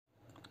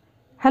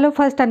Hello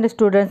first standard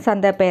students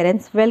and their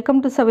parents.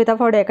 Welcome to Savita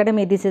Ford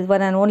Academy. This is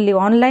one and only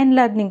online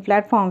learning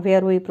platform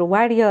where we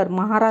provide your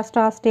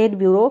Maharashtra State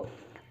Bureau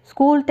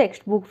school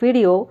textbook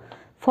video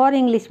for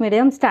English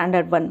medium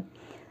standard 1.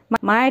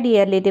 My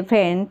dear little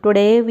friend,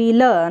 today we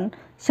learn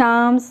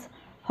Shyam's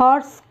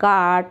horse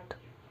cart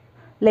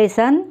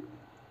lesson,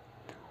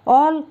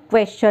 all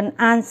question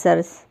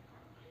answers,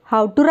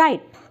 how to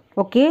write.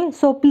 Okay,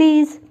 so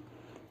please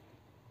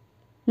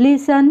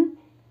listen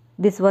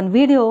this one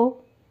video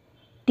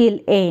till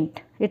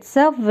end. It's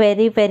a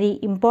very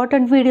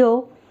important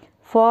video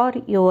for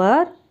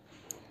your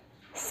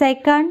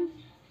second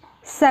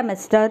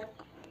semester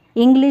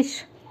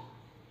English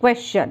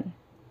question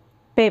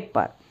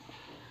paper.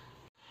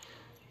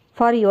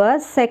 For your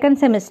second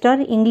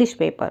semester English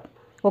paper.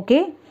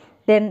 Okay,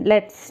 then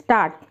let's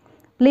start.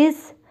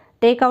 Please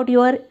take out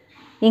your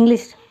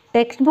English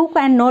textbook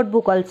and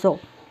notebook also.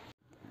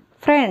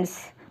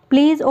 Friends,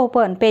 please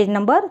open page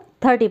number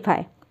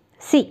 35.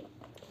 See,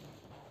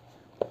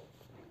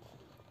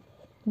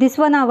 this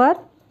one our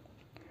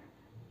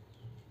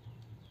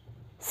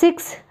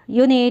 6th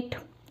unit,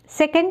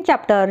 second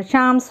chapter,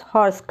 Shyam's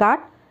horse cart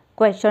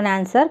question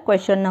answer,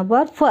 question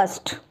number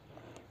first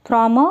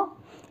from a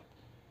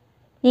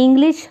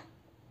English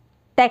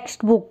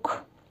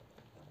textbook.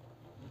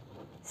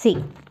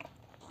 See,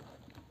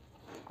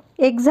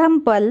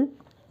 example,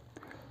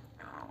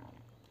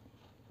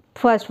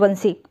 first one,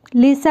 see,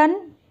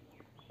 listen,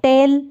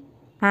 tell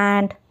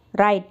and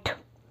write.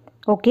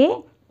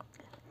 Okay,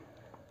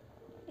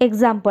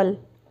 example,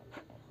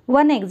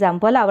 one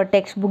example our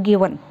textbook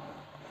given.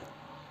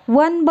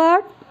 One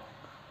bird,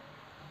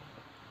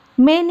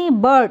 many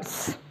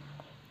birds.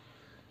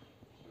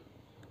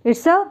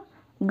 It's a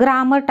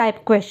grammar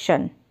type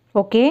question.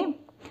 Okay,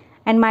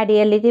 and my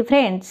dear little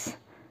friends,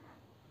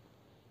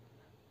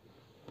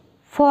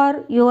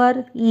 for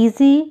your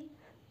easy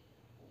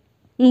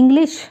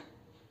English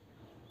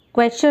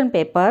question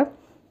paper,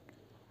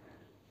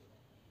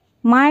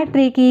 my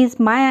trick is,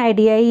 my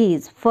idea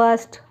is,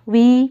 first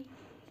we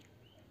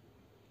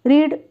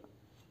read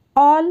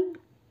all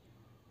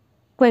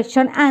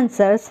question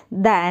answers,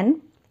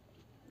 then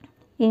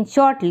in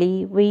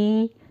shortly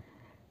we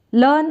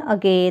learn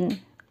again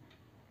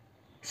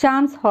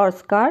Shyam's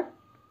horse cart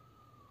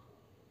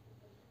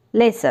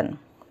lesson.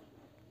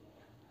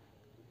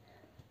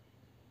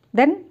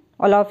 Then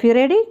all of you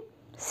ready?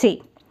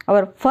 See,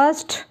 our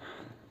first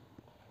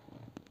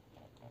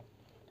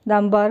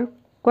number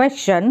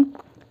question,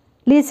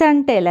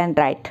 listen, tell and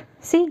write.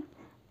 See,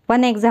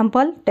 one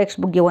example,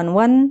 textbook given,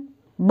 one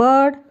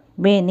bird,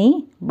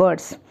 many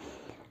birds.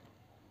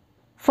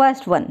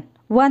 First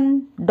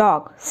one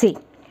dog. See,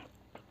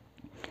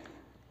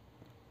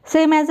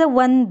 same as a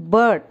one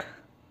bird,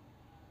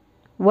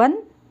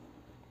 one,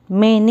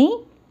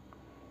 many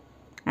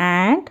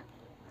and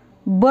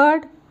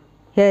bird,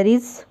 here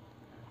is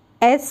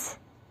S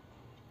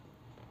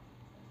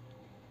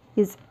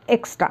is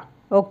extra.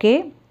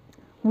 Okay,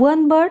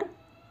 one bird,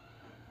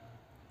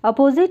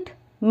 opposite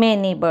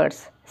many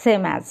birds,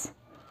 same as.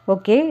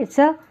 Okay, it's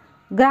a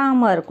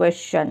grammar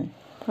question.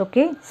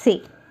 Okay,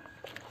 see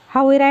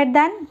how we write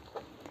then.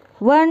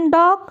 One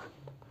dog,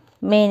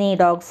 many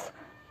dogs.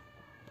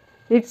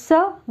 It's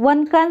a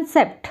one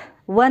concept,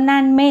 one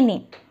and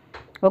many.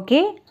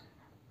 Okay,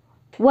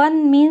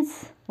 one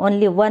means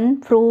only one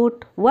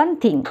fruit, one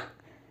thing,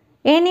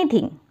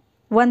 anything,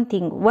 one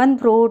thing, one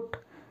fruit,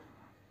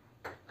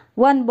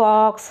 one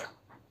box,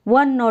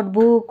 one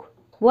notebook,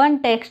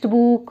 one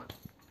textbook,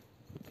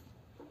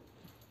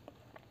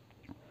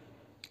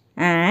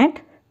 and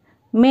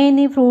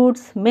many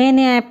fruits,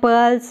 many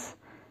apples,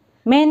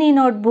 many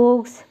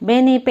notebooks,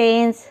 many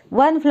pens,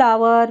 one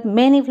flower,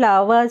 many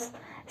flowers,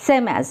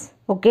 same as.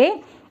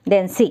 Okay,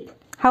 then see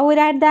how we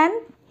write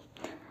then.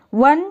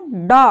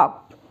 One dog,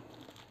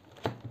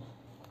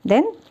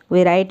 then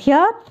we write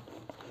here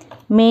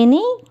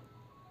many,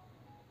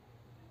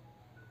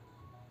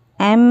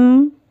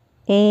 M-A-N-Y,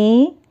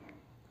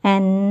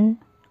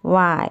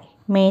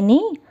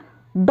 many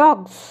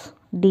dogs,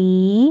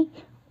 D-O-G-S,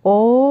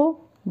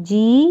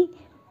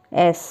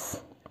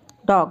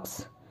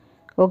 dogs.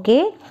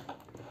 Okay,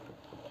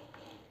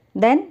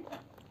 then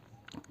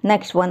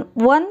next one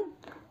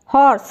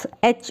horse,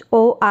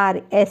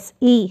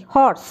 H-O-R-S-E,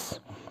 horse.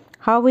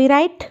 How we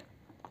write?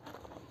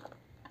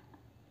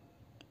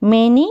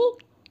 Many,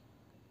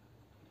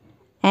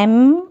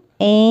 M-A-N-Y,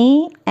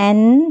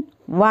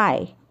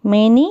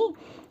 many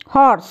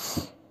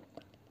horse.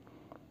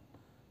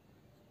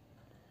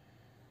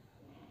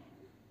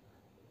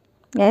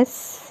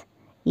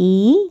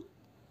 S-E-S.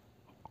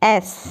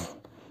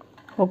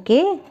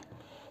 Okay,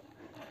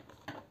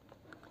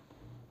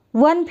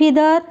 one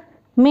feather,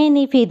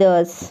 many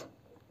feathers,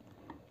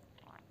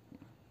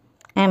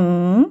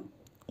 M-A-N-Y,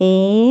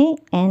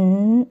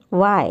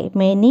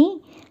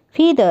 many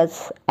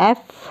feathers,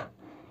 F-E-A-T-H-E-R-S,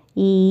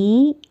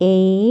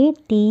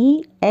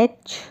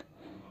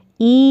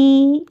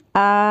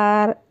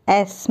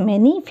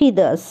 many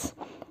feathers.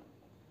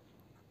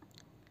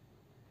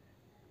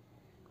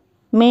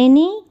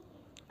 Many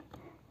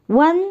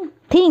One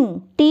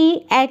thing,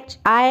 Thing.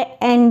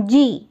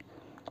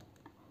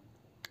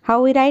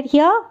 How we write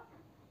here?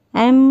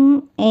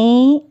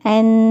 Many.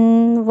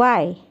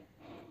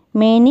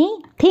 Many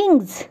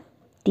things.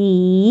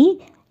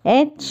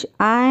 Things.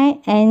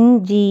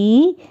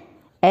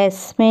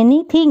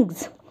 Many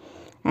things.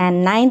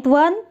 And ninth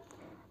one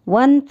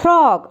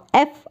frog.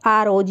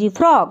 Frog.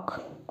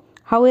 Frog.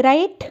 How we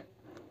write?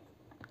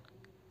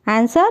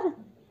 Answer?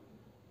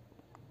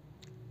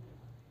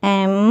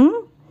 Many.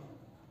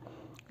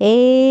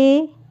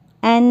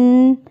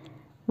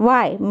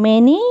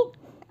 Many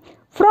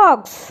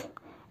frogs.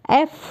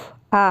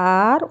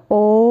 Frogs.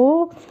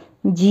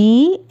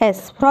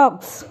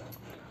 Frogs.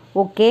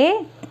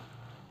 Okay.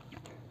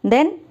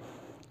 Then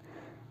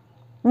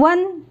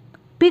one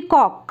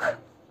peacock.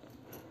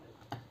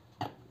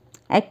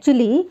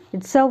 Actually,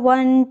 it's a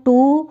 1,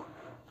 2,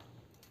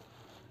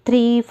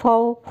 3,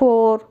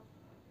 4,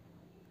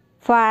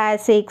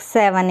 5, 6,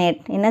 7,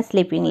 8 in a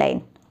sleeping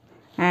line.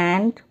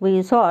 And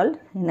we solve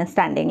in a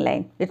standing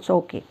line. It's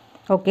okay.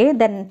 Okay,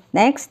 then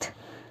next.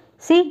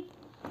 See.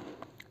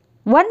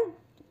 One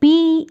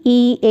Peacock.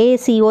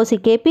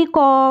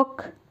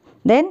 Peacock.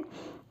 Then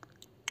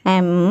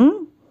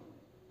Many.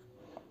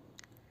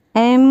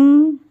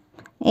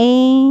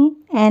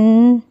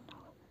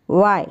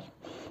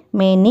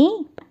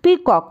 Many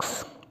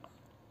peacocks.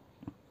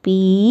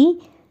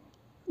 Peacock.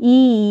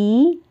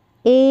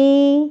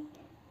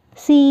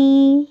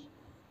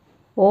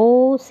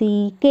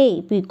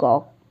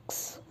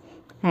 Peacocks.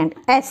 And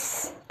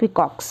S.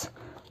 Peacocks.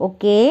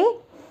 Okay.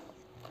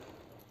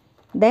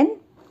 Then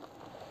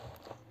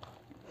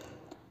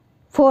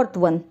fourth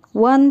one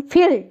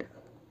field.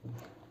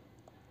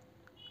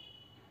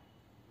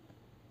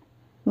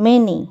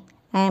 Many.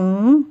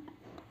 Many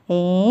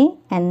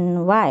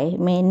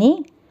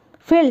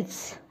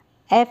fields.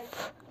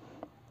 Fields.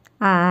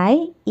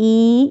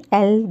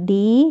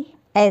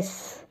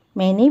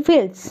 Many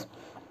fields.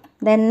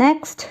 Then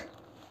next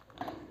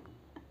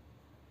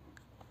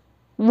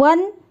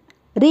one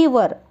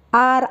river.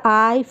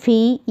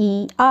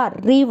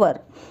 River.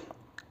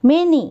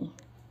 Many.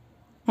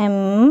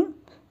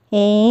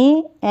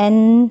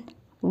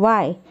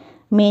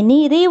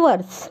 Many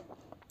rivers.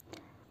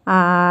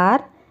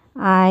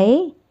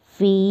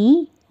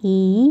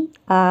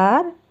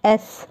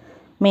 Rivers.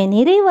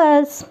 Many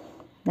rivers.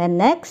 Then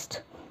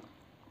next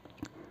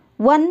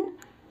one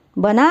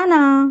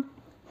banana.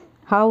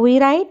 How we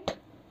write?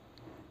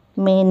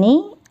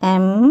 Many.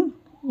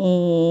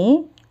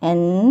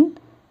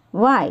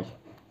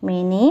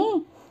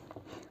 Many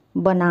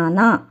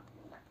banana.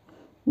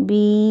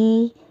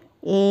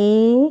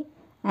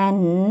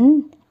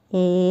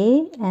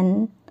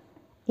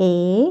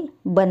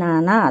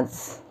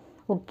 Bananas.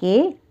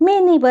 Okay,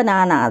 many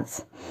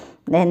bananas.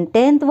 Then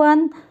 10th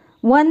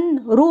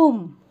one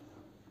room.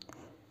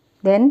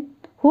 Then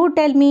who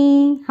tell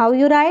me how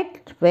you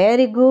write?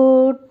 Very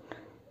good.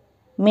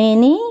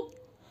 Many.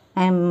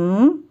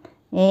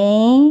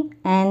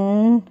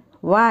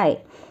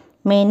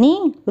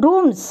 Many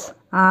rooms.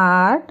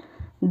 ROOMS.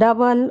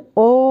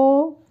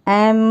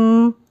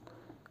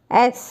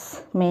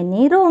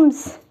 Many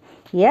rooms.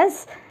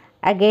 Yes.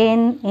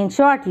 Again, in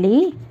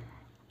shortly,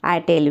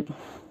 I tell you.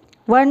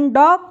 One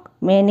dog,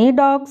 many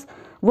dogs.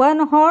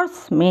 One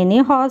horse, many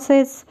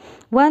horses.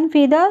 One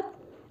feather,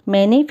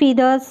 many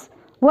feathers.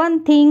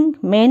 One thing,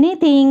 many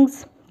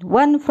things.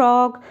 One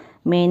frog,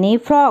 many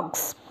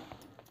frogs.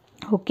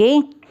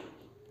 Okay.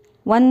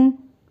 One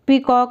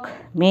peacock,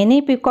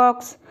 many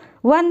peacocks.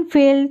 One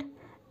field,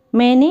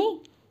 many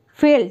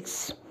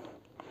fields.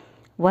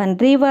 One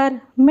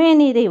river,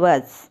 many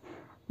rivers.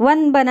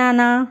 One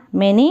banana,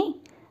 many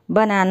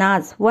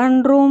bananas.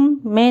 One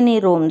room, many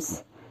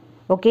rooms.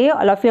 Okay,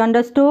 all of you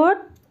understood?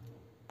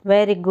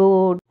 Very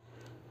good.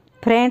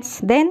 Friends,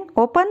 then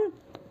open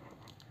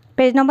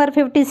page number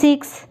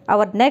 56.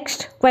 Our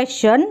next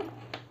question.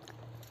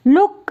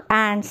 Look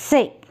and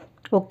say.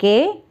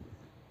 Okay,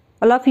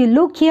 all of you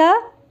look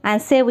here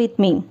and say with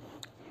me.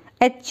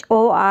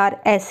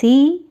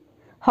 HORSE.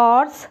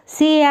 Horse.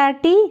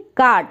 CART.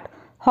 Cart.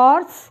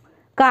 Horse.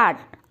 Cart.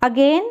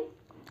 Again.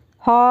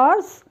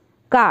 Horse.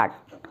 Cart.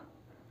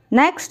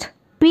 Next.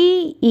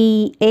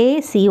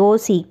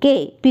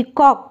 PEACOCK.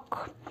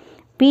 Peacock.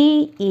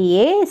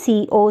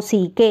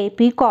 PEACOCK.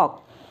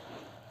 Peacock.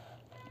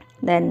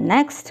 Then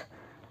next.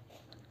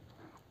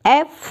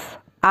 FIELDS.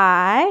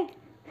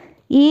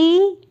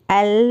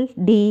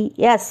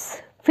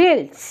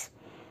 Fields.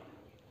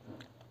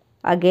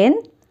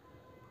 Again.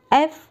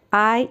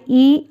 FIELDS.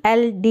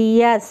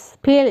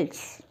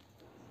 Fields.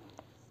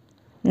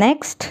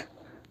 Next.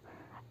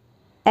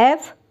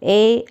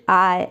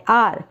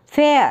 FAIR.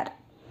 Fair.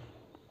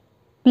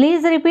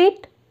 Please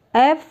repeat.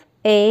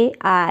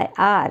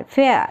 FAIR.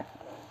 Fair.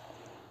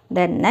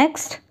 Then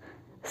next.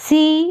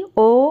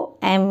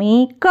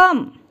 COME.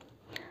 Come.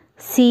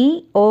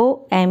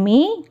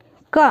 COME.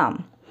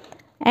 Come.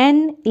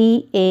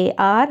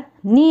 NEAR.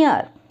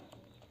 Near.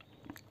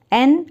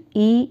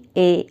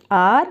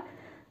 NEAR.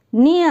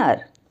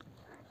 Near.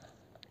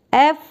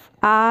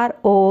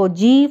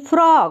 FROG.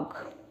 Frog.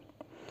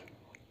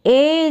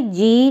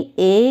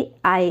 A-G-A-I-N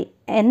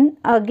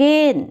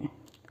again.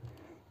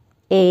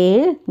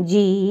 A-G-A-I-N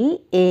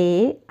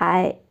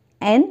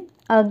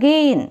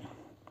again.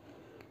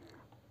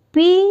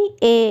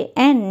 P-A-N-T-I-N-G,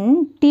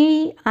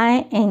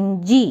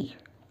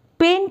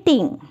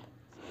 painting.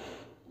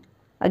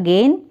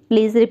 Again,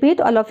 please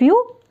repeat all of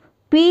you.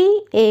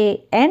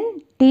 P-A-N-T-I-N-G,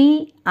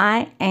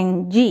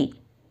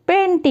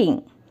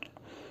 painting.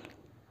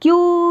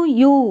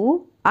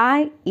 Q-U-I-E-T,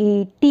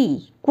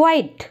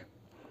 quiet.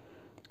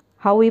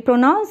 How we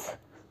pronounce?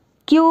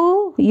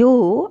 Q-U-I-E-T,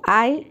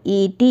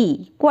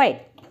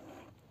 quiet.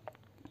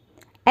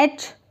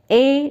 H-A-P-P-I-L-Y,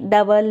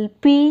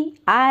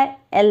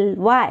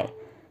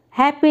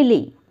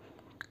 happily.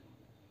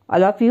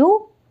 All of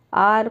you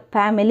are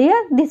familiar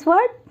this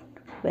word?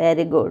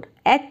 Very good.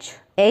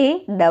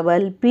 H-A-P-P-I-L-Y,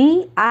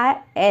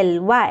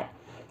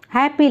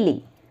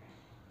 happily.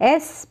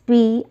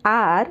 S-P-R-A-N-G,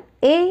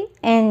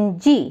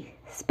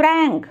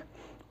 sprang.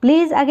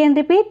 Please again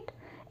repeat.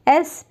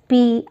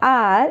 S-P-R-A-N-G,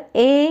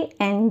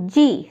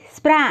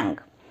 sprang.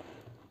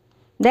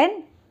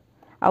 Then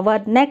our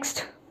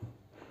next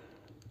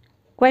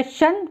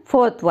question,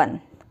 fourth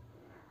one.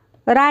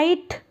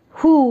 Write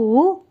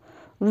who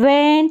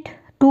went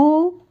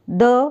to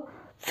the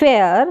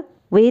fair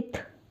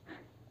with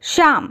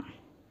Shyam.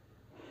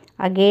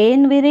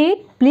 Again we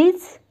read,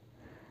 please.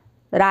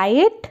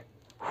 Write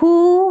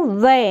who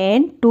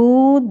went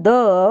to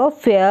the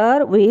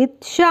fair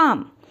with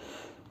Shyam.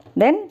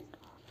 Then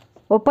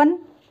open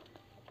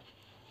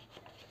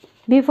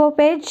before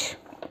page.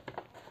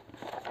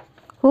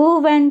 Who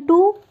went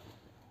to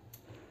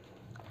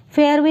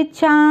fair with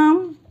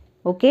Shyam?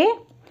 Okay.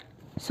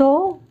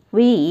 So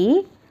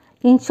we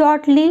in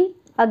shortly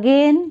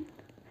again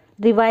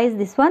revise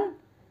this one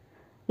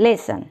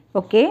lesson.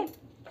 Okay.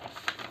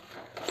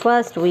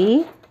 First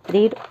we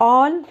read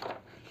all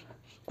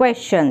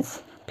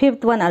questions.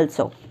 Fifth one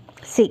also.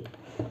 See.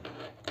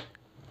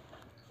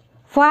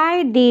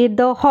 Why did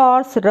the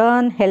horse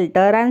run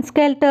helter and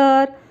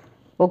skelter?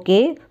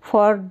 Okay.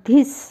 For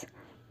this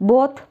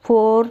both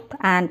fourth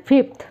and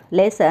fifth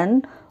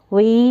lesson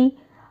we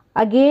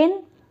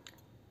again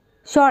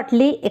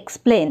shortly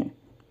explain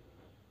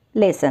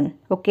lesson.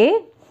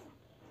 Okay.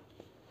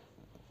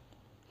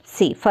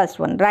 See, first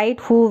one. Write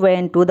who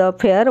went to the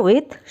fair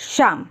with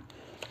Shyam.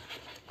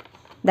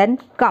 Then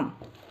come.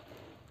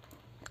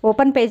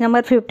 Open page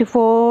number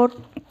 54.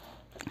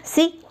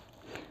 See.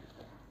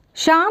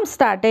 Shyam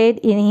started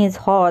in his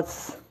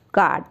horse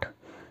cart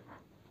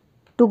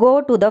to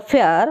go to the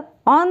fair.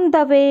 On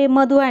the way,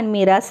 Madhu and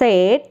Meera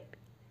said,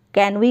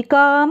 "Can we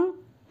come?"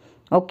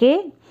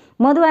 Okay.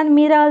 Madhu and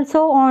Meera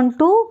also want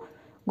to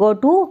go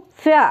to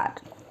fair.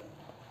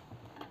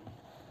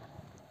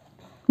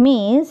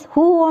 Means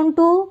who want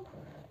to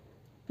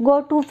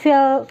go to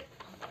fair?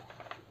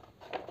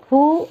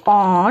 Who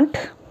want?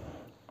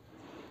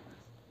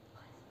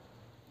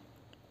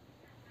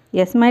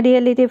 Yes, my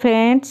dear little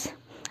friends.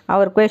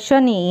 Our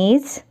question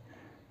is,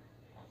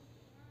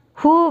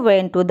 who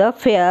went to the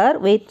fair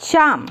with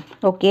Shyam?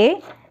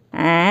 Okay.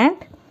 And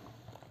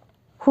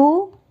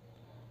who?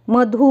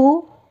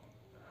 Madhu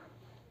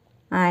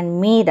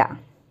and Meera.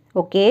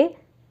 Okay.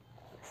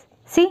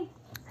 See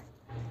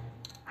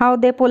how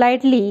they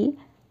politely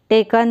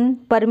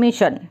taken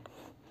permission.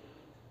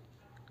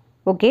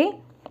 Okay.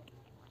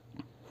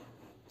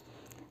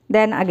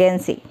 Then again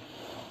see.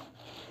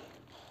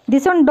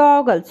 This one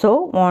dog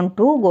also want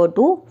to go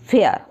to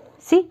fair.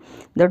 See,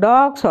 the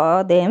dog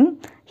saw them.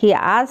 He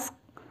asked,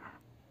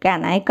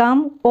 "Can I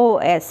come?" "Oh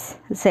yes,"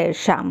 said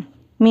Shyam.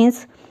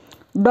 Means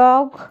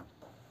dog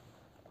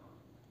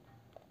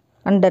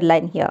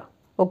underline here.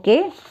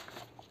 Okay.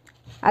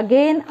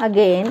 Again,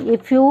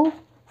 if you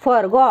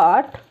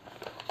forgot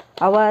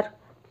our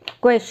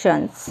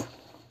questions.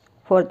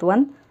 Fourth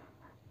one.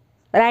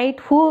 Write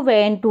who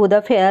went to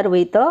the fair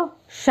with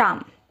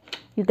Shyam.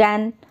 You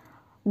can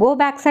go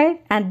backside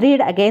and read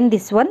again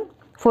this one.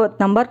 Fourth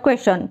number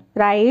question.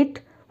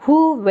 Write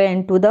who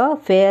went to the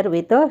fair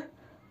with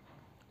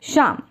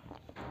Shyam.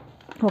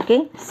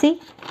 Okay. See.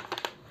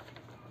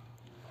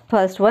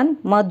 First one.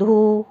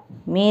 Madhu,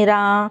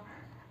 Meera,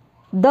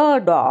 the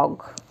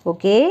dog.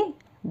 Okay.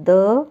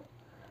 The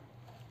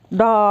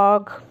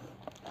dog.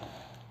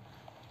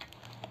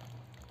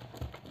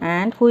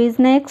 And who is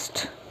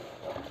next?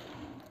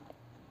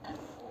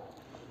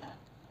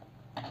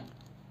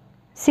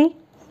 See.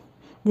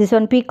 This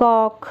one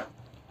peacock.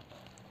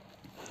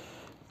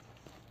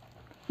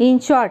 In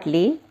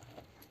shortly,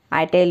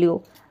 I tell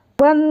you,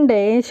 one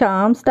day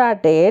Shyam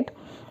started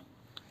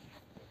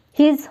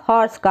his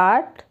horse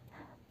cart.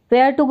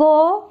 Where to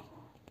go?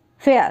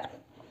 Fair.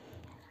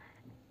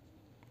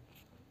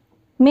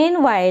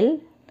 Meanwhile,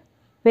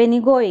 when he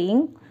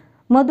going,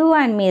 Madhu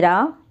and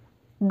Meera,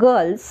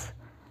 girls,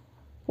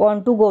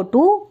 want to go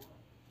to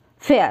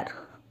fair.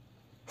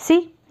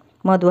 See,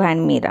 Madhu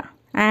and Meera.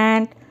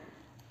 And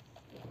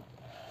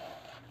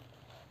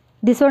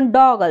this one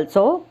dog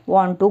also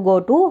want to go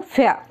to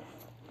fair.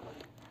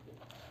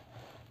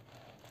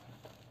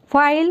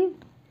 While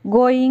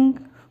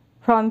going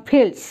from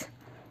fields,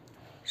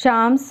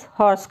 Shyam's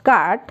horse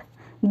cart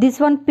This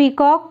one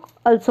peacock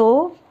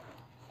also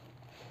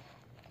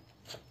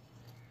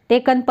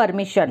taken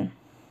permission.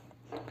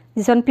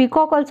 This one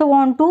peacock also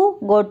want to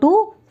go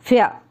to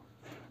fair.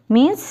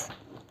 Means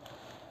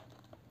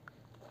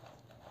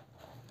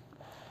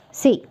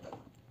see,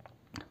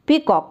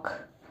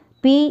 peacock,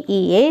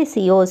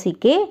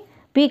 P-E-A-C-O-C-K,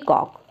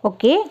 peacock.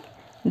 Okay,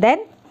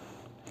 then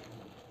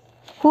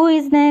who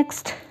is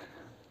next?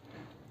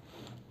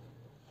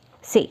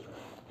 See,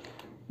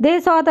 they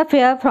saw the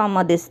fair from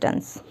a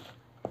distance.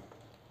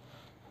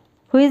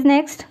 Who is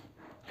next?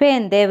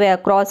 When they were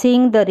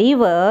crossing the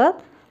river,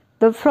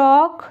 the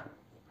frog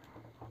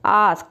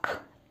asked,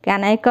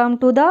 "Can I come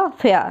to the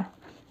fair?"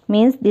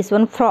 Means this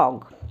one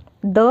frog.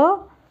 The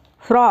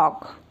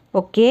frog,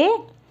 okay,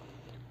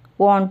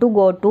 want to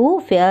go to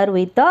fair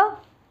with a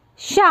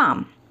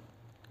Shyam.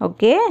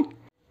 Okay.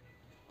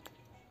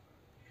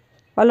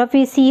 All of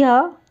you see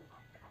here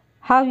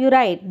how you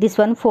write this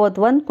one, fourth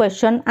one,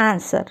 question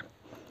answer.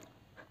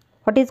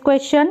 What is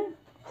question?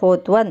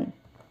 Fourth one.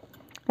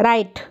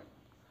 Write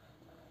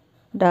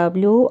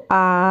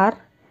W-R-I-T-E,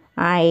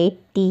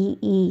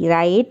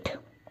 write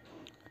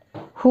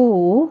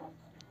who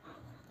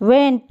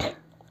went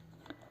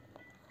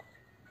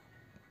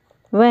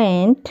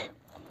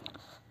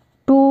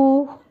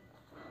to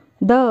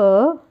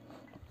the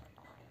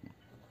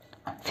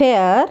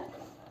fair,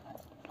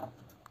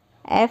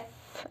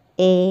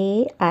 F-A-I-R,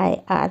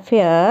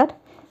 fair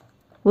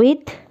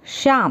with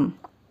Shyam,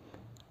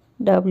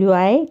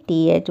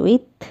 W-I-T-H,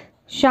 with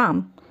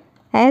Shyam,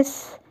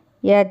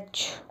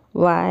 S-H-Y-A-M,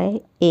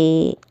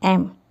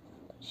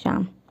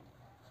 Shyam.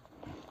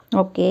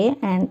 Okay,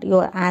 and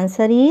your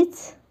answer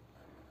is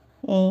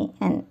A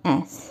and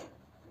S.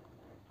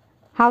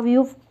 How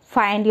you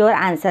find your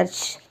answer?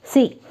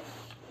 See,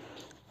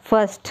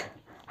 first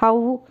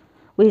how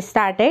we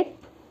started.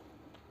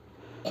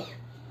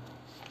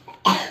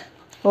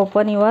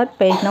 Open your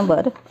page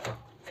number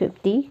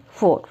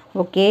 54.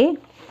 Okay,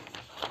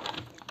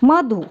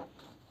 Madhu.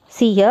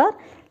 See here,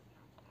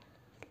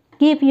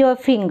 keep your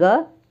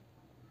finger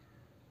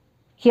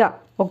here.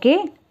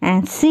 Okay,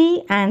 and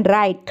see and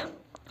write.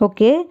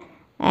 Okay,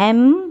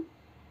 M,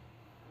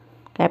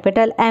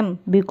 capital M,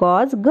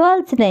 because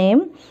girl's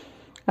name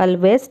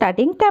always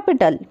starting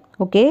capital.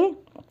 Okay,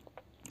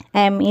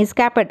 M is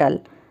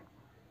capital.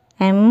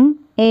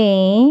 M-A-D-H-U,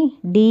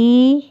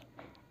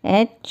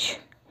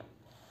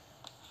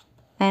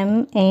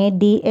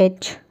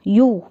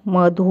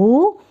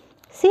 Madhu.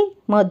 See,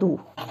 Madhu.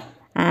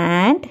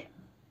 And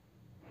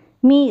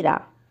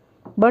Meera,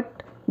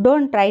 but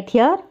don't write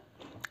here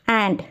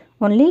and,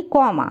 only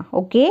comma.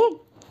 Okay,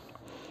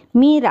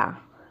 Meera,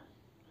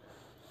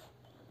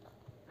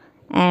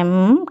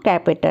 M,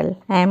 capital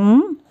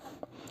M,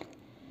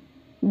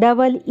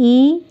 double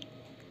E-R-A,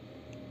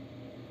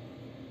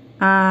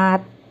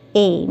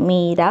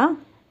 Meera,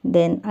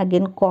 then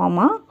again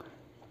comma.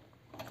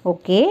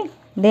 Okay,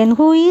 then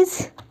who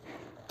is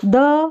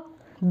the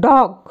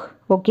dog?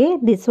 Okay,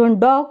 this one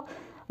dog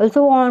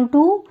also want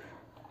to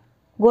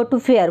go to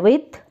fair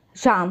with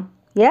Shyam.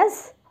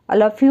 Yes,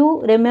 all of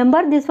you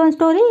remember this one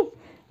story?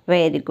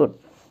 Very good.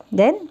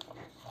 Then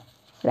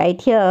right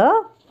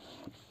here,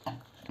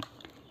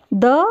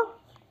 the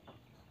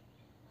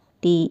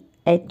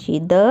T-H-E,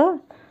 the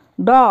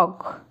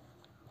dog,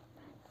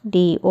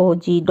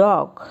 D-O-G,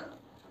 dog.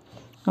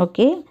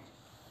 Okay,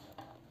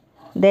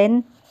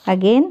 then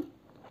again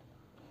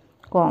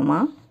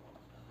comma,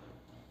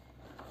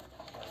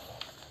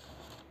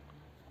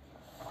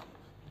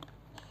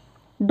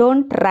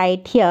 don't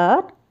write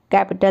here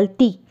capital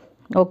T.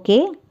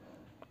 Okay,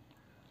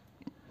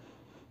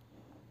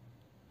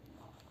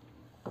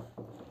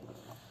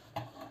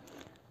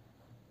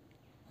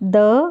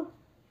 the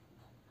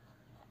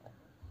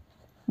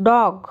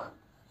dog,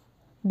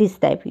 this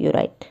type you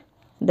write,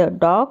 the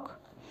dog,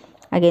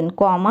 again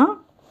comma,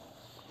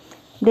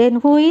 then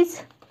who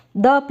is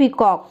the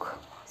peacock?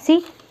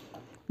 See,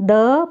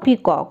 the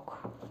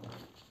peacock,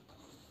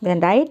 then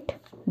write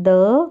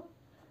the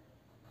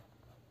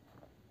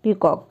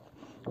peacock,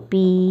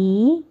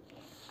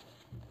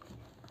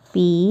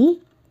 P-E-A-C-O-C-K,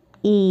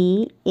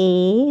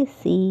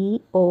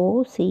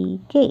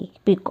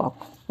 peacock.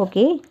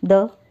 Okay,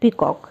 the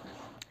peacock.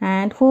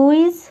 And who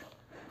is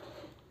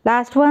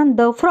last one?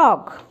 The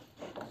frog.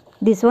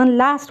 This one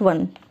last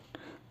one.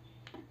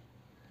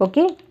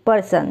 Okay,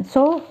 person.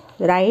 So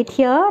write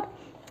here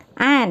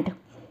and,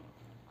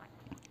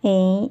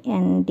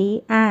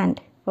 A-N-D,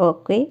 and.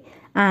 Okay,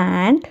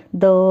 and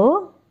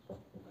the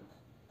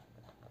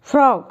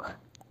frog,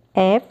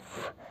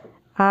 F-R-O-G,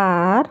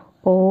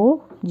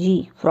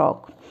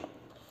 frog.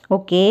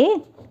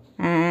 Okay,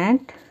 and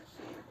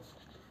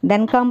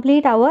then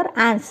complete our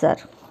answer.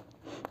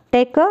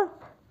 Take a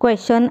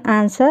question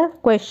answer,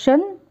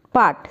 question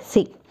part.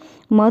 See,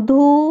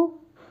 Madhu,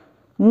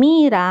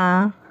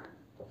 Meera,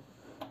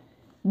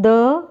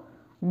 the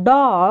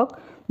dog,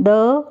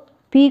 the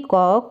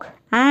peacock,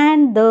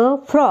 and the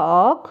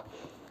frog.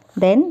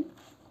 Then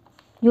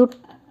you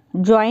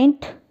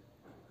joint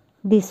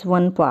this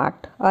one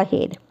part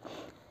ahead.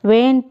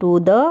 Went to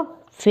the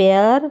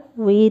fair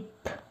with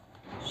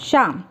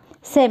Sham,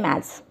 same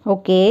as.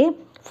 Okay,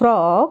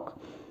 frog.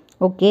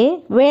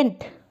 Okay,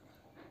 went,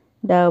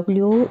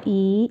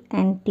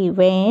 went,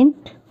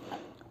 went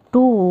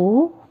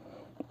to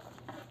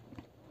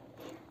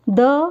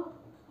the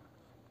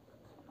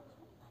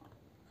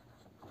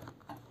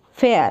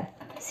fair.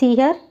 See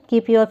here,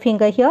 keep your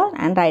finger here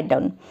and write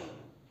down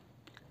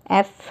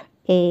FAIR,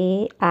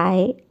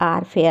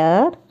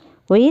 fair,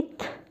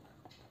 with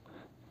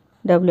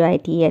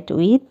WIT,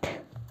 with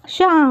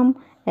Sham,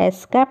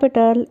 S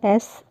capital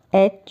SHYAM,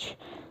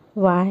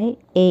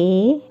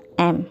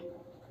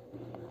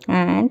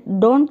 and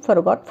don't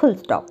forget full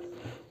stop.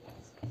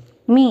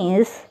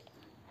 Means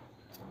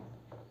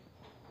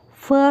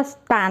first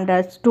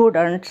standard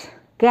students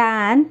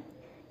can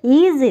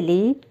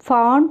easily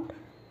find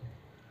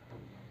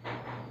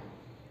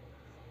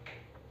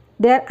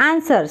their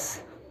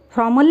answers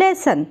from a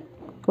lesson.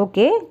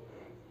 Okay,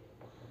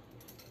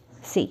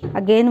 see,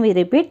 again we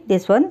repeat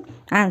this one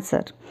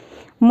answer.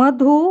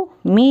 Madhu,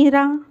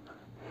 Meera,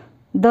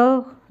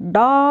 the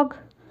dog,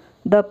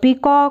 the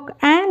peacock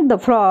and the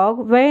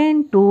frog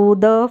went to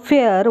the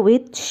fair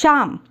with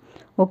Sham.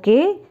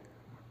 Okay,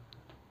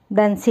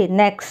 then see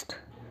next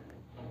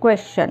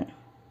question.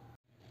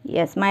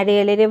 Yes, my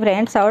dear lady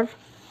friends, our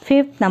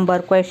 5th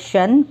number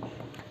question.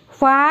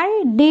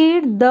 Why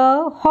did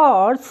the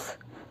horse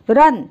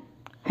run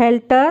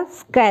helter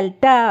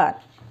skelter?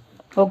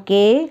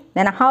 Okay,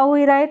 then how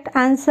we write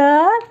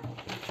answer?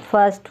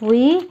 First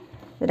we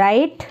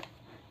write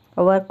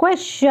our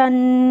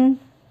question.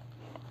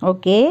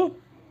 Okay,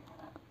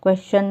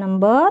 question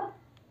number,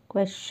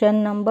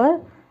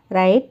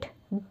 write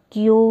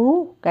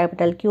Q,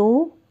 capital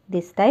Q,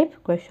 this type,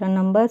 question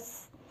number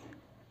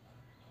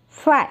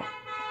 5.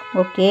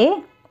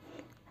 Okay,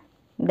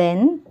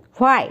 then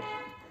why,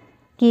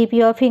 keep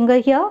your finger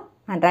here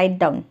and write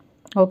down.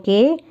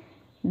 Okay,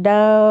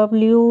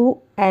 WHY.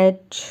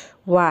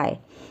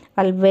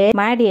 Always,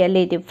 my dear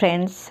lady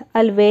friends,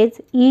 always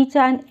each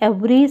and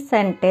every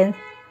sentence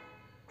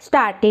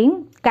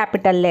starting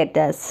capital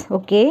letters.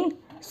 Okay,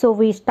 so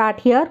we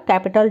start here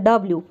capital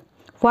W.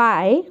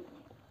 Why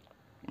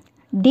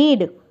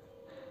did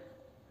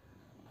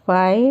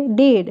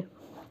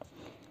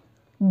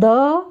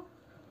the,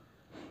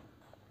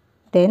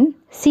 then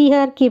see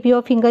here, keep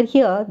your finger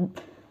here,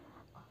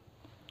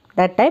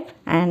 that type,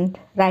 and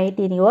write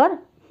in your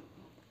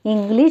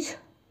English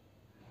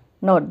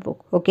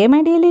notebook. Okay,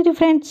 my dear lady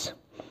friends,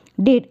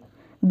 did,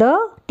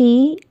 the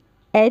THE,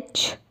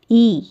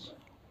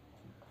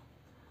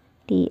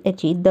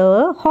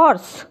 the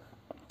horse,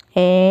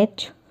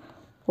 HORSE,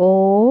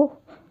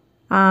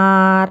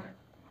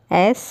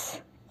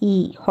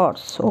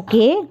 horse.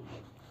 Okay,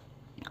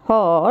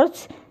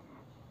 horse,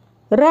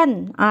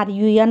 run,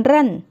 RUN,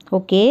 run.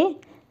 Okay,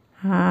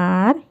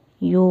 RUN,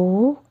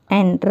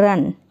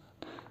 run.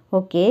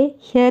 Okay,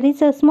 here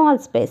is a small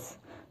space,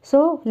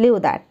 so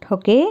leave that.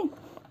 Okay,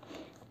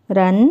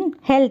 run,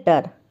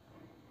 helter,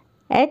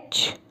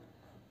 HELTER,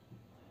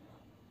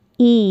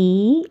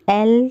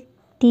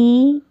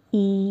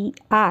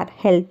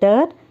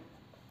 helter,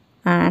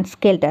 and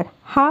skelter.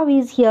 How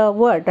is here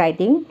word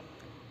writing?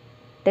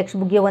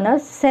 Textbook given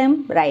us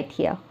same right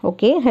here.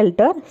 Okay,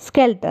 helter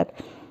skelter,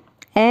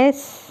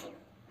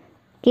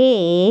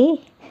 SKELTER,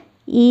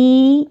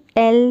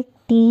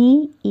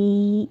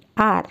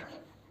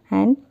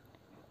 and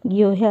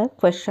give here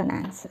question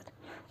answer.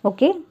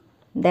 Okay,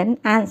 then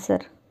answer,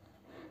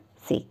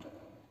 see,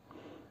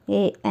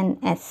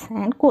 ANS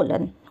and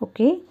colon.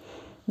 Okay,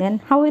 then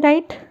how we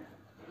write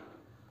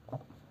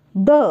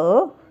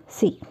the,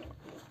 see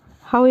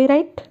how we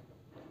write,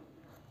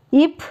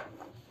 if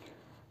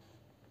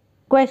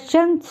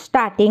question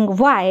starting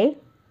why,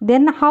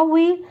 then how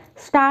we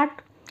start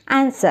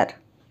answer.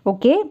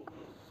 Okay,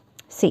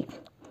 see,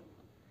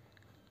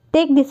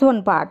 take this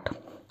one part,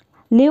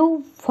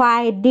 leave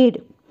why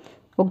did.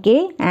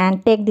 Okay,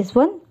 and take this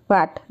one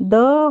part,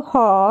 the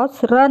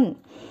horse run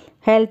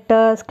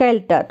helter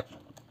skelter,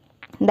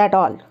 that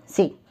all.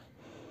 See,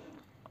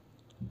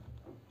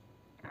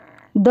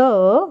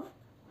 the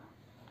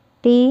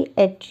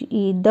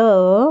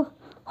the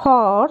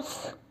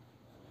horse,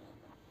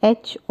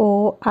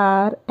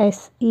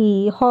 HORSE,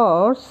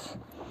 horse,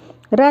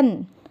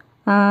 run,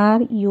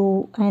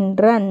 RUN,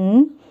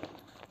 run,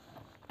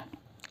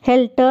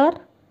 helter,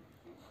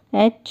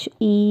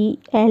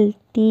 HELTER,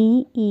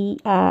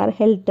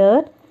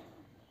 helter,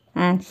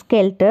 and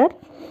skelter,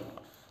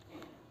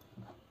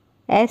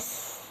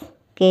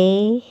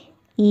 SKELTER,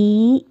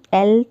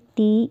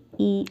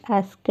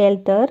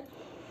 skelter,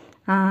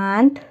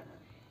 and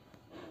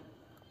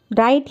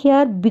write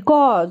here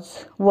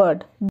because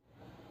word,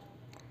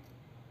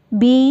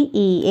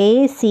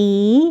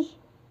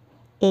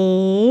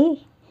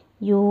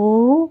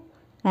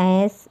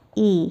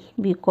 BEACAUSE,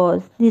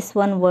 because this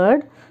one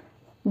word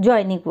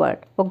joining word.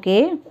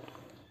 Okay,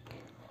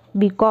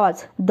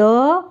 because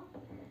the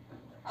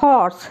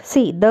horse,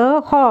 see,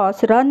 the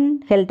horse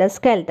run helter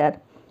skelter,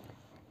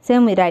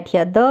 same we write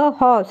here, the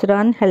horse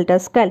run helter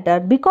skelter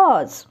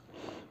because.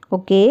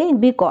 Okay,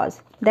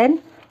 because.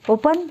 Then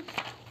open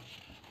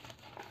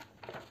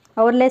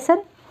our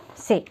lesson.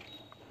 Say,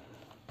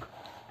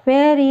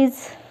 where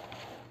is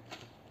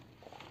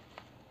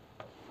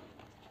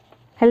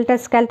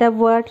helter-skelter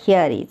word?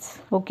 Here is.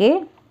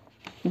 Okay.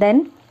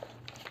 Then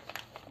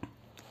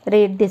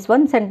read this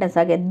one sentence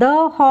again.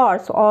 The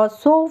horse was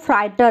so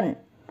frightened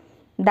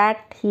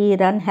that he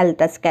ran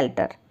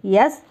helter-skelter.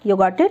 Yes, you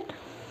got it.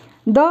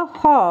 The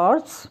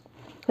horse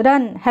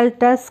ran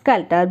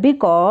helter-skelter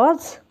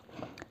because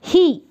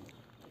he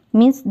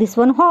means this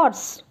one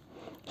horse.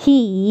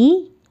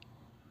 He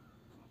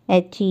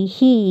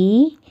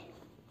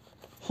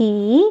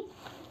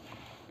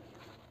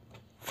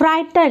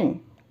frightened.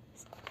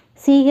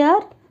 See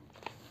here.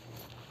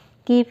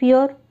 Keep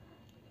your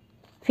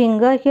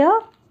finger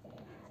here.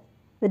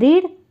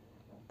 Read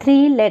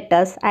 3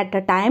 letters at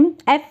a time.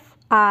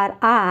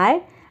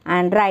 F-R-I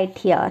and write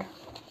here.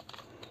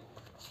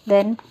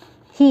 Then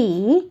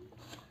he.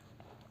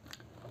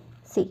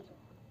 See.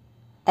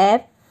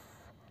 F-R-I.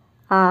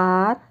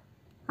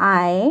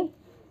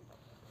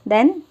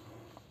 Then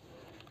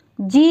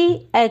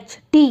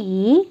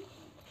G-H-T.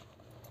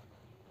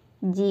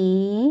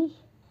 G-H-T.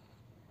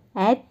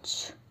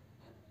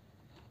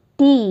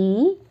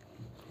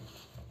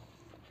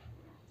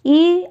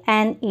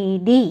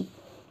 E-N-E-D.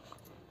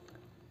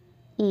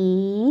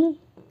 E-N-E-D.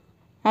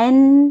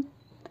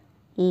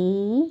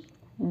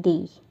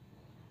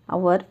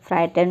 Our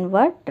frightened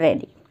word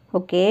ready.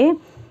 Okay.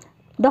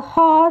 The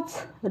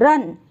horse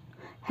ran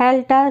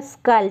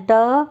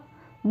helter-skelter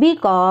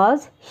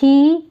because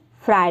he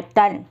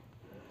frightened.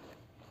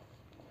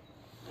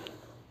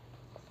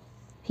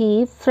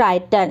 He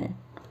frightened.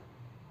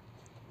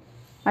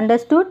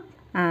 Understood?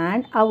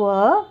 And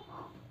our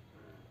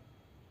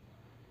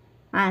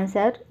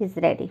answer is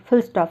ready.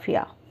 Full stop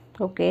here.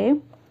 Okay.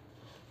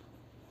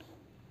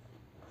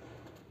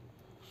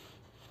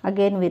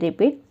 Again we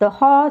repeat. The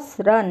horse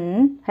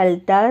ran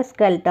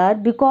helter-skelter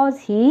because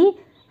he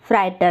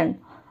frightened.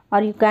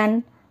 Or you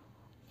can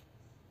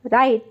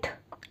write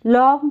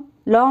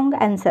long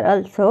answer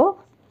also.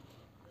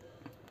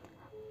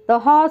 The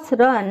horse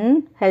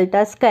ran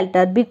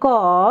helter-skelter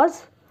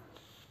because,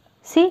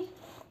 see,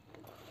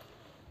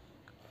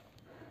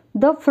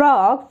 the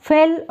frog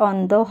fell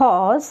on the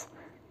horse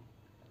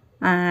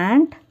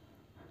and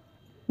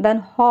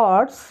the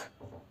horse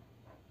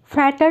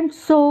frightened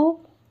so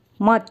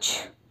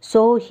much.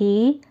 So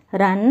he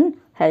ran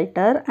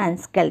helter and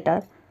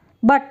skelter.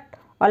 But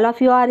all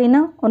of you are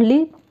in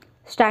only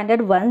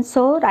standard 1,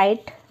 so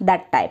write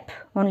that type.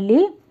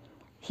 Only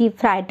he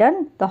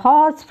frightened, the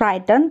horse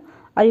frightened,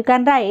 or you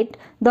can write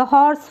the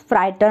horse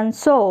frightened,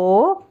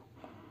 so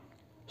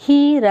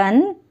he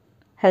ran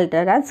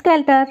helter and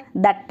skelter.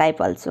 That type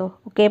also.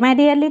 Okay, my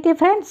dear little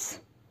friends.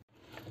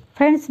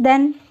 Friends,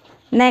 then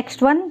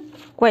next one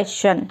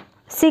question.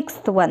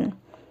 6th one.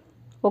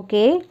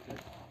 Okay.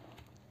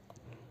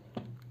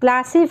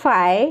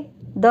 Classify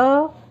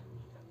the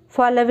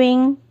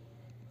following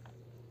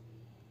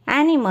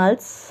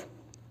animals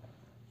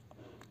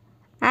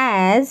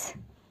as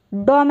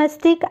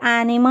domestic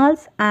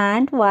animals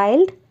and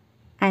wild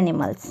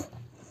animals.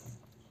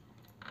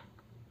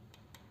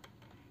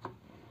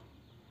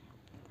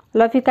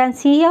 All of you can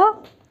see here.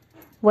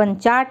 One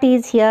chart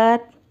is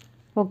here.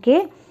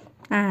 Okay.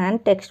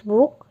 And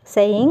textbook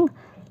saying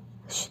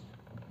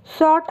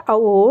sort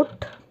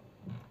out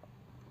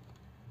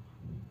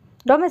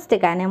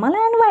domestic animal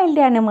and wild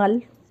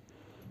animal.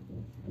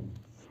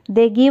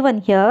 They given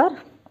here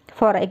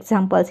for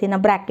examples in a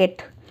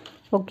bracket.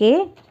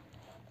 Okay.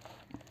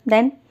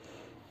 Then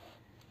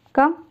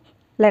come,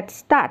 let's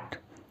start.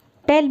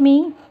 Tell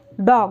me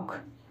dog.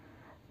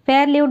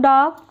 Where live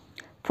dog?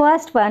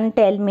 First one,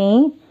 tell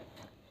me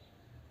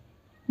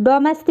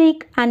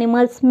domestic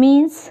animals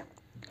means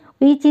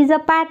which is a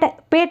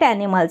pet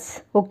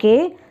animals.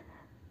 Okay.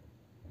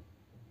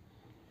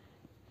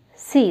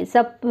 See,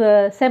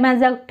 same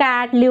as a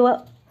cat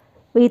live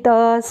with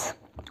us.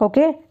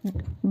 Okay.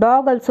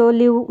 Dog also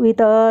live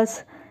with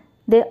us.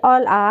 They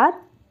all are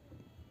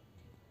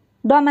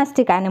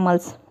domestic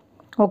animals.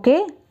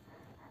 Okay.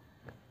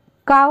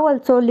 Cow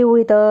also live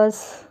with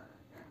us,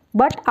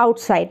 but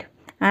outside,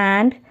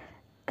 and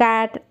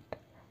cat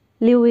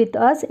live with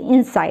us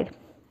inside.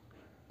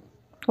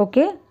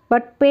 Okay.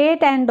 But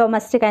pet and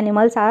domestic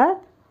animals are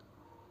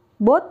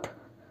both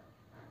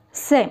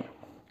same.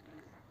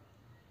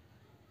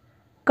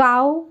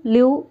 Cow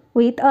live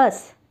with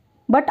us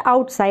but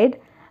outside,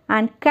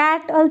 and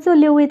cat also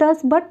live with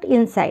us but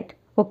inside.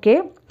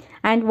 Okay.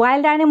 And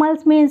wild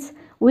animals means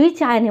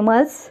which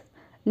animals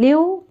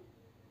live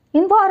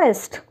in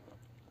forest.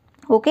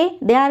 Okay.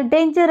 They are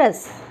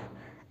dangerous.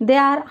 They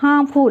are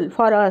harmful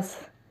for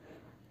us.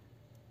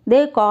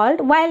 They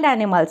called wild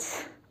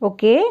animals.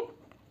 Okay.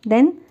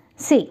 Then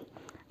see.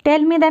 Tell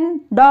me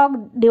then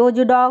dog,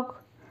 Deoju dog.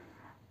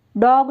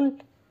 Dog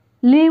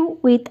live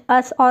with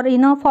us or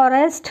in a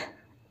forest?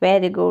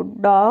 Very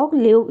good. Dog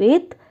live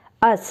with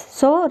us.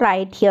 So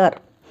write here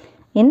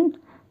in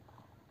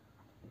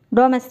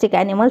domestic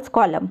animals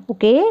column.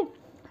 Okay.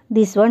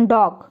 This one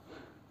dog.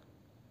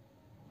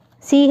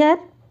 See here.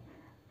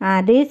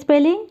 Read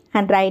spelling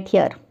and write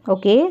here.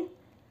 Okay.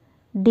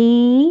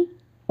 D-O-G.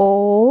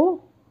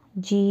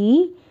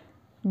 H-O-G,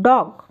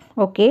 dog.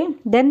 Okay,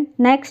 then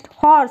next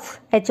horse,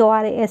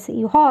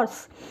 H-O-R-S-E,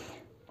 horse.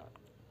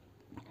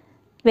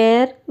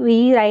 Where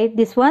we write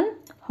this one,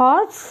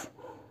 horse.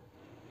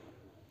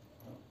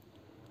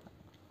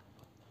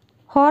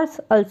 Horse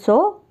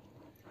also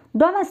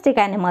domestic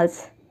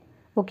animals.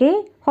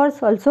 Okay,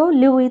 horse also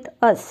live with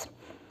us.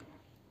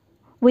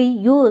 We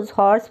use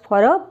horse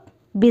for a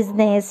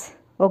business.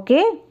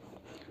 Okay,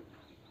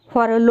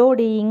 for a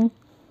loading.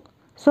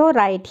 So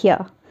write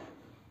here.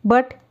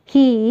 But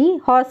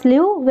horse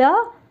live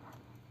where?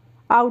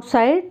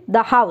 Outside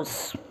the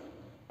house.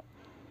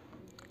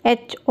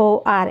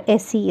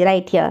 H-O-R-S-E,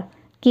 right here.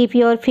 Keep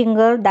your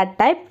finger that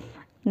type.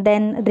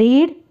 Then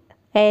read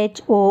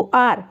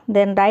H-O-R.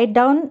 Then write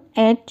down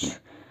H-O-R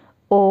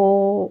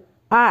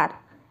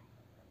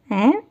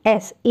and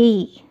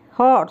S-E,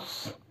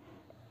 horse.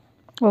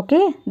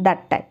 Okay,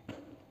 that type.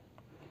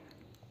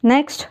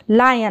 Next,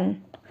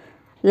 lion.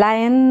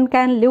 Lion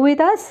can live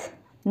with us?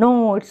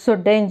 No, it's so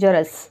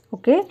dangerous.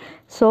 Okay,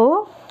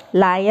 so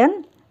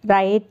lion,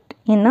 write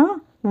in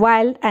a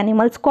wild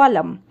animals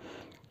column.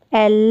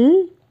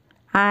 L-I-O-N,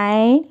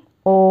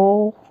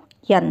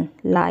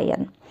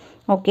 lion.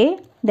 Okay,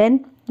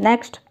 then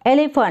next,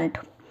 elephant.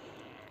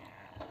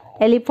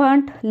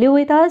 Elephant live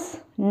with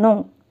us?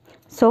 No.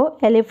 So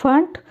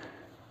elephant,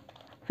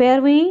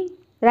 where we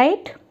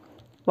write?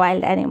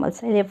 Wild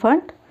animals.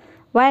 Elephant,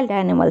 wild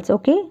animals.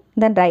 Okay,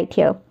 then write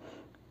here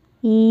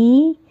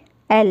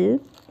E-L.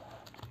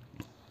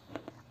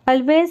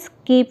 Always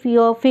keep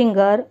your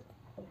finger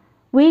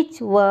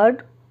which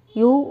word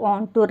you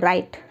want to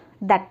write,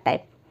 that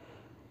type.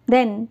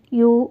 Then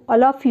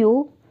all of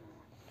you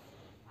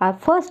are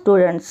first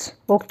students.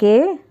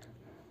 Okay,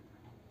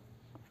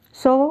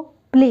 so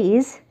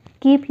please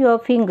keep your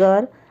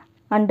finger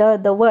under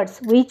the words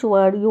which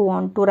word you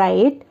want to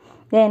write.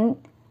 Then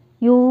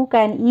you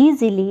can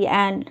easily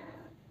and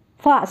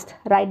fast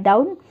write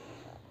down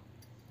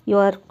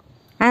your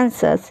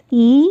answers.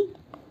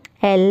 E-L-E-P-H-A-N-T,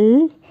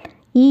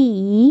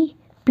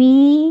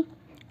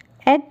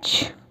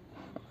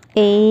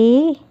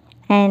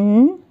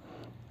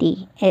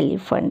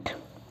 elephant.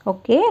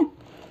 Okay,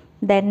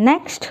 then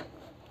next,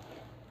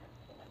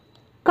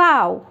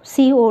 cow,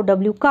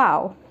 C-O-W,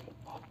 cow.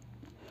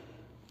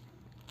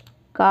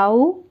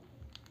 Cow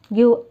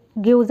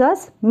gives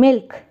us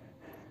milk.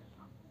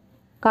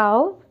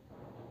 Cow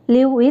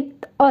live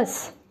with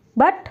us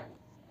but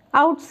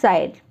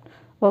outside.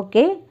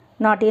 Okay,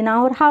 not in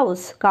our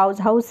house. Cow's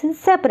house is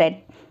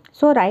separate.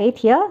 So write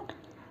here,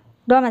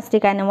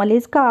 domestic animal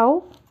is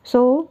cow.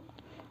 So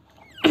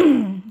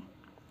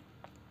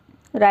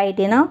write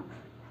in a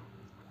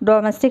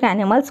domestic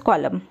animals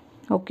column.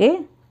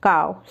 Okay,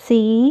 cow,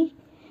 C-O-W,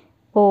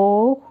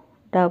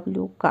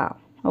 cow.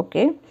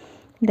 Okay,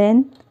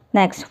 then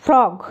next,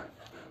 frog.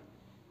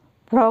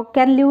 Frog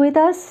can live with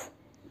us?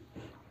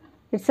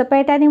 It's a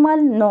pet animal?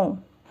 No.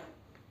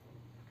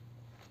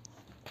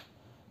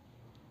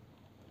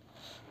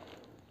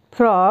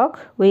 Frog,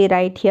 we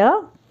write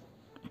here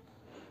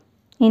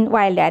in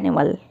wild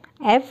animal.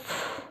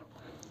 F.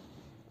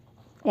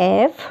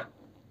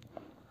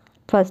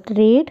 First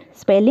read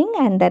spelling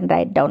and then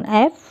write down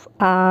F-R-O-G,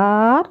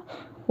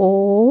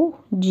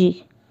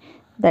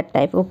 that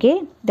type.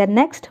 Okay, then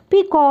next,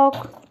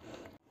 peacock.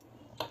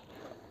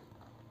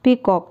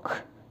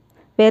 Peacock,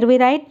 where we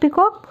write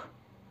peacock?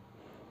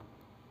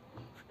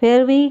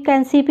 Where we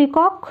can see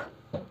peacock?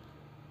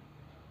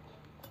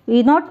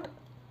 We not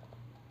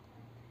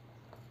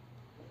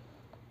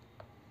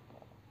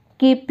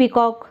keep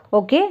peacock,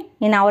 okay,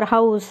 in our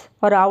house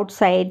or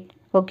outside.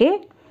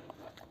 Okay,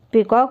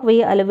 peacock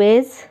we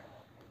always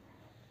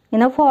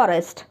in a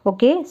forest.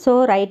 Okay,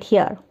 so write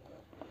here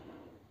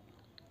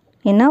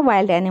in a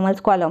wild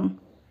animals column,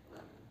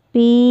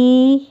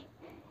 P-E-A-C-O-C-K,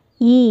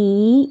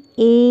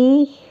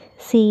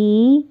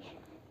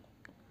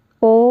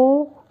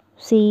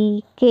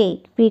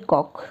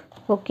 peacock.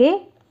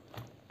 Okay,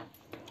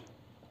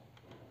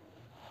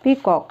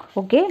 peacock.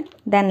 Okay,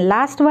 then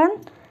last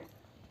one,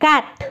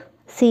 cat,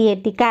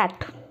 C-A-T,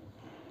 cat.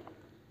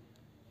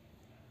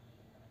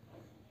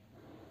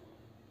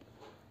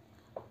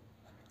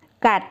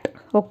 Cat.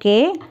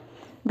 Okay,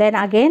 then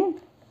again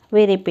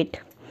we repeat,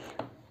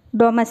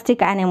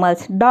 domestic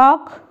animals,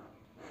 dog,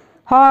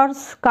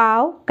 horse,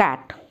 cow,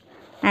 cat,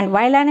 and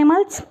wild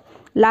animals,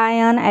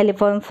 lion,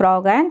 elephant,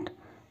 frog and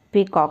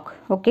peacock.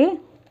 Okay,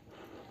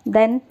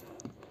 then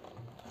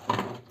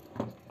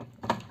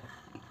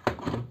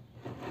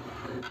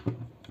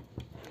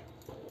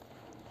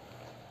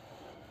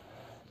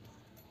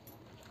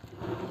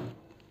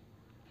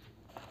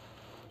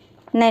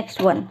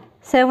next one,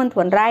 seventh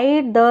one,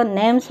 write the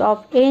names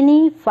of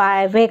any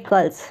 5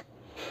 vehicles.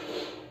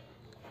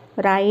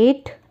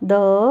 Write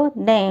the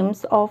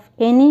names of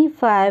any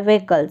 5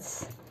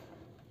 vehicles.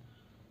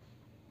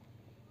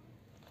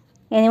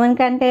 Anyone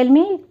can tell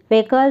me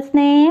vehicle's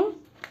name?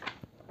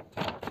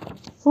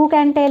 Who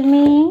can tell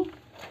me?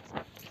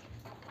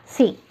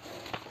 See,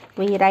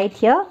 we write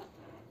here.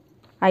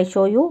 I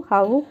show you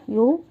how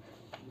you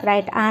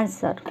write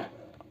answer.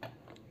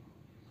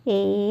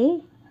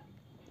 A,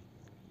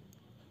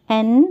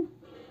 N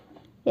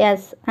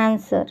S,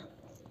 answer.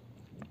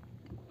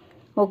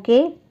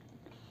 Okay.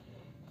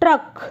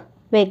 Truck,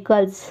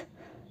 vehicles.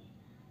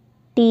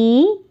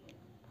 T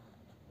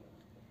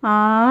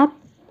R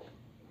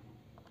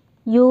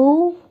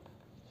U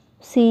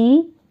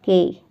C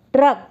K,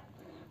 truck.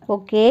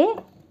 Okay.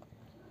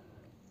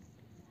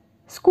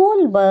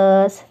 School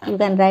bus, you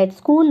can write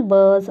school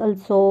bus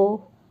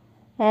also.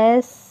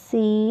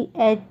 SCHOOL,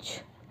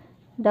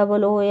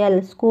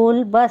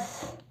 school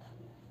bus.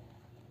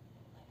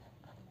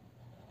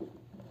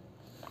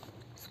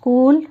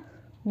 School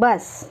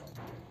bus.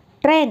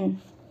 Train,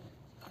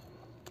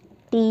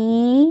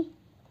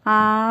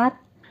 TRAIN,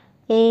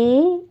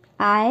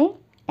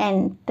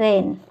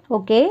 train.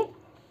 Okay.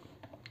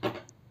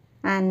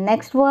 And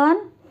next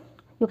one,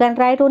 you can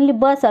write only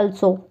bus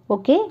also.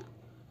 Okay.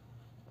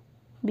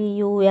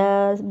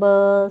 BUS,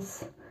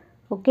 bus.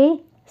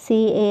 Okay.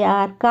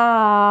 CAR,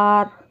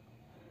 car.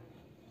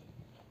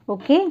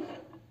 Okay.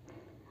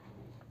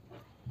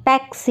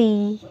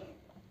 Taxi,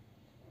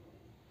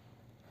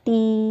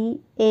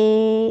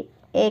 TAXI,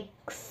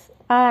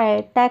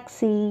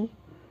 taxi.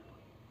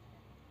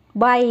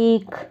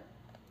 Bike,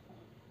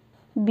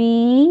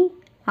 BIKE,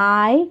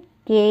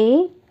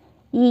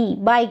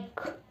 bike.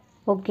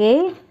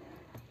 Okay.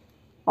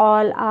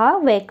 All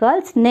are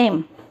vehicles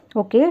name.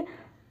 Okay.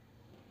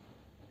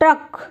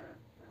 Truck,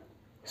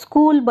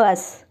 school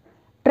bus,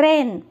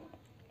 train,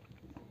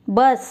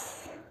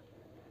 bus,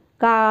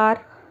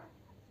 car,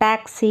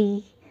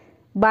 taxi,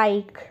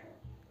 bike.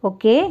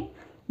 Okay.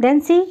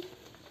 Then see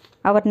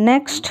our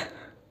next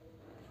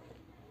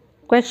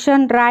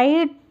question.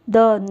 Write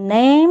the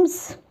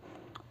names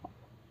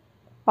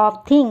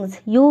of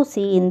things you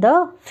see in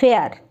the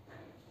fair.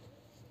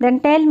 Then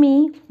tell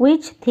me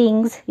which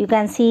things you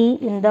can see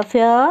in the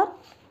fair.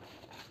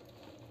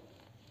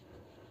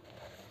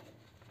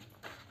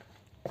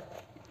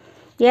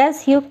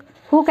 Yes,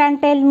 who can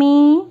tell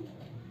me?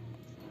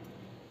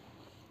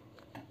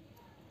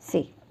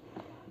 See,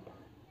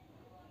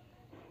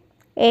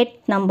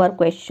 8 number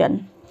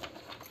question.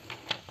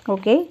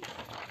 Okay,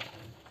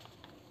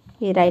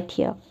 we write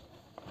here.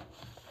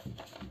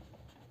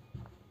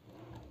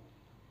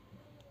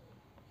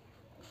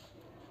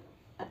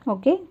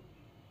 Okay.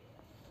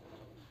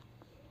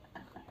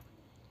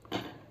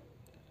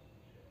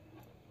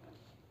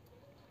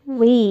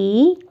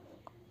 We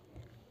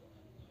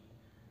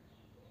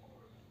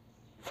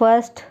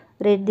first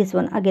read this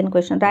one again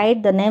question.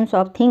 Write the names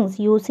of things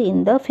you see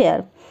in the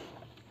fair.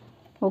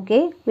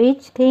 Okay,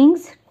 which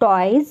things?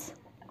 Toys,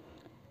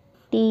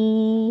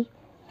 T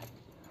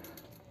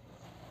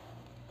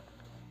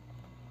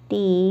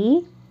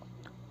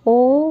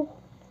O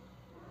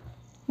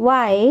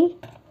Y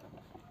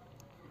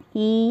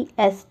E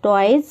S,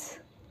 toys.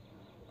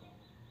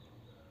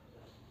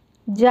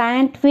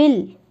 Giant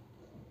wheel,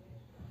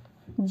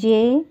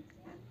 J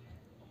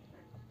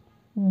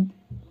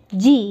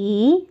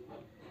G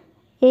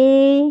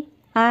A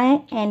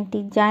I N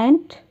T,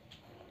 giant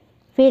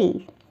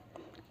wheel.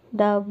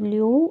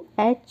 W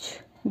H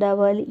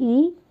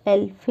E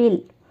L, wheel.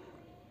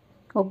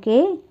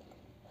 Okay,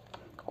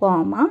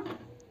 comma.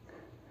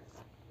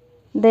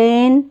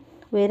 Then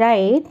we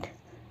write,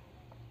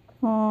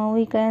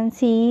 we can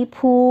see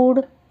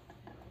food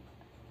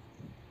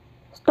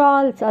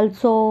stalls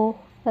also.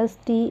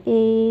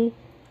 STALLS,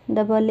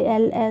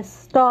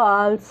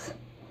 stalls.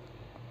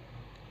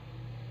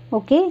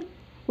 Okay,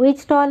 which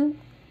stall?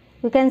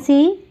 You can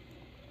see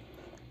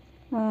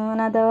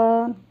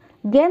another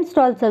game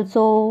stalls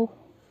also.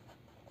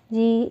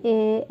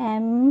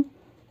 GAMES,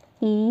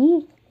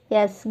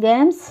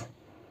 games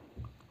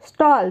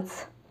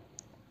stalls.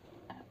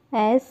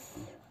 STALLS,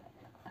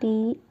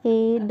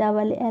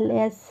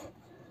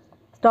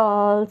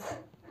 stalls.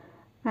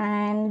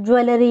 And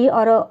jewelry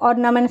or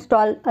ornament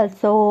stall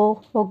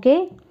also.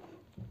 Okay,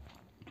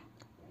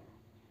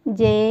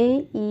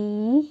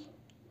 JWELLERY,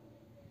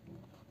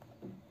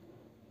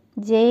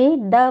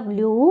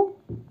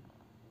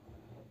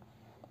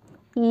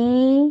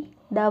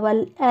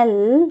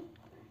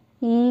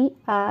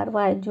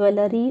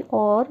 jewelry,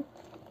 or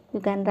you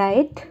can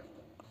write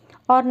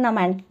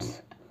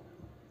ornaments.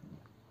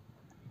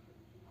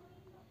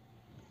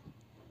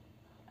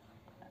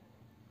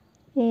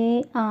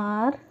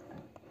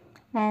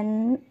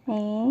 ARNAMENT,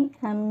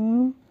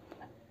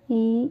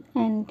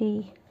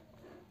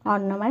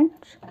 ornament.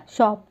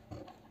 Shop,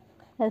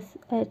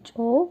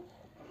 SHOPS.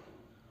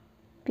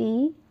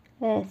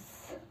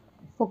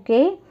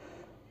 Okay,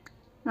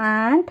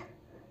 and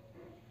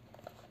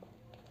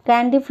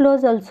candy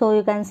floss also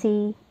you can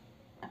see.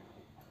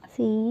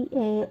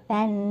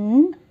 CANDY,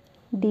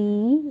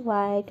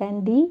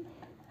 candy.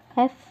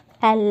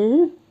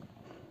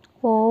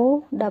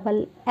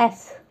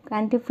 FLOSS,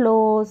 candy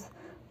floss.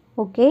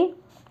 Okay,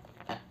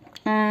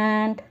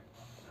 and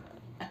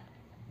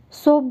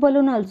soap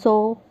balloon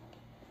also.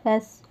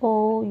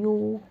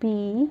 SOUP,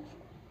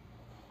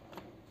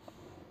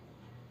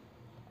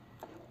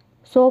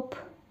 soap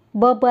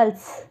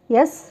bubbles.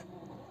 Yes,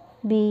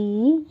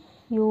 BUBBLES,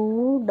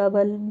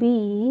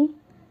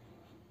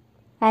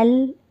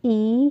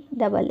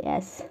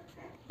 E-double-S.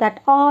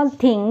 That all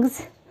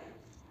things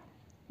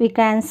we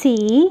can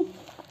see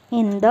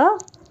in the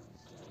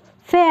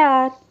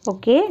fair.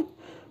 Okay.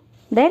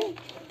 Then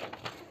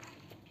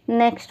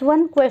next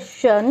one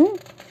question,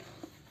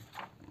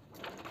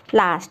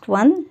 last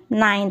one,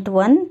 ninth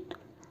one.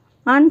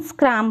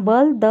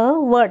 Unscramble the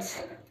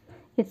words.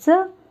 It's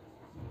a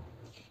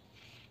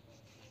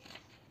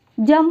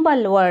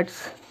jumble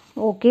words.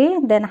 Okay.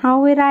 Then how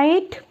we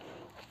write?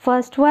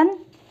 First one,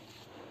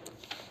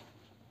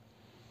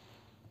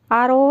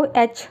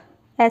 Rohsecart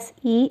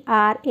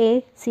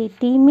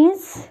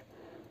means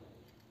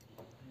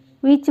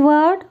which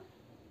word?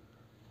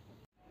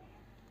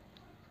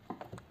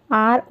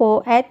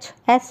 Rohsecart.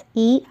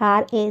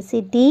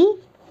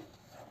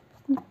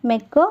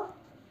 Make a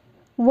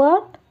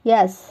word?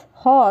 Yes,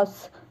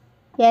 horse.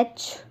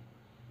 H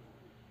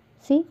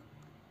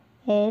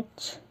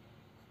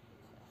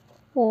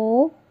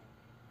O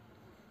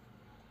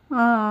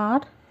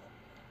R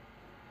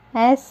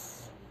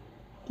S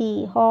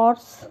E,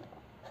 horse.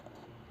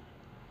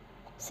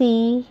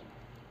 C-A-R-T,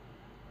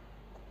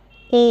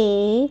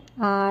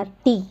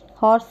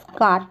 horse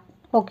cart.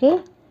 Okay,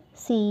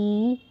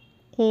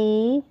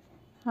 C-A-R-T,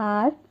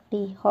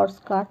 horse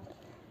cart.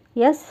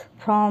 Yes,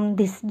 from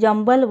this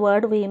jumble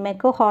word we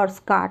make a horse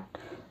cart.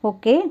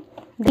 Okay,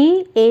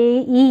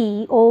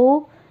 D-A-E-O-K-C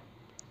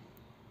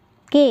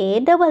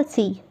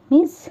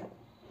means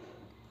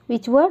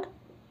which word?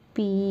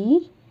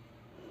 P-E-A-C-O-C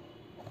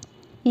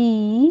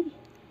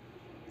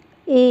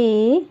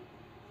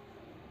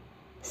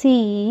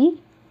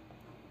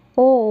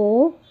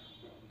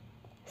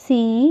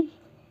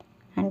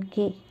and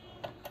K.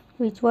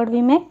 Which word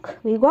we make?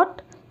 We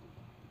got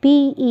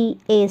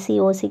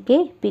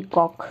P-E-A-C-O-C-K,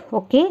 peacock.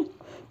 Okay.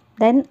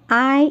 Then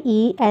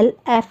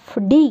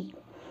I-E-L-F-D.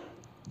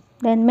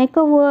 Then make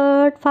a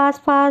word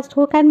fast.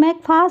 Who can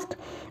make fast?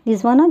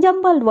 This one a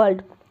jumbled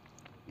word.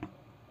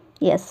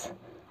 Yes.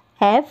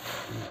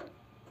 F-I-E-L-D,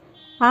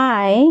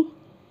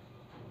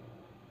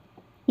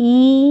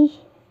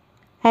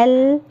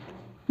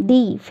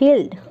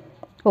 field.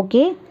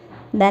 Okay.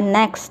 Then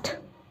next,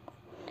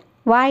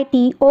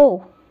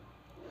 Y-T-O.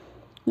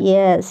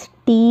 Yes,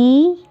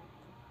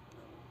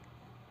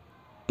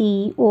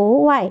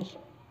 T-O-Y.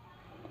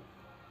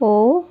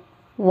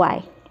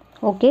 O-Y.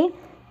 Okay.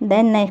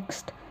 Then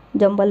next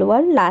jumble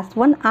word, last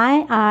one,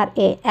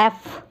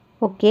 I-R-A-F.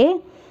 Okay.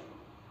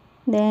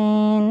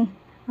 Then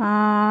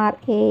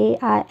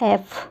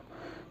R-A-I-F.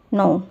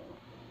 No.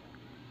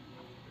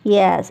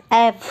 Yes,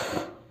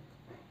 F.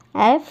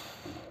 F-A-I-R.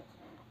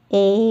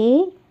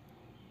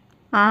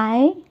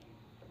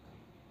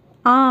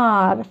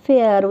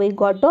 Fair. We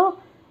got a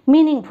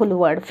meaningful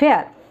word,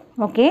 fair.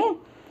 Okay.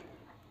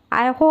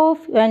 I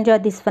hope you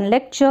enjoyed this one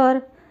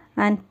lecture,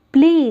 and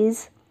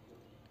please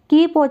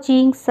keep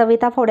watching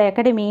Savita Fode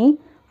Academy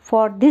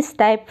for this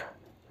type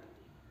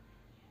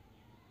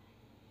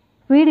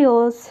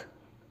videos.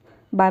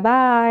 Bye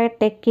bye.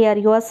 Take care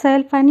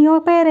yourself and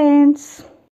your parents.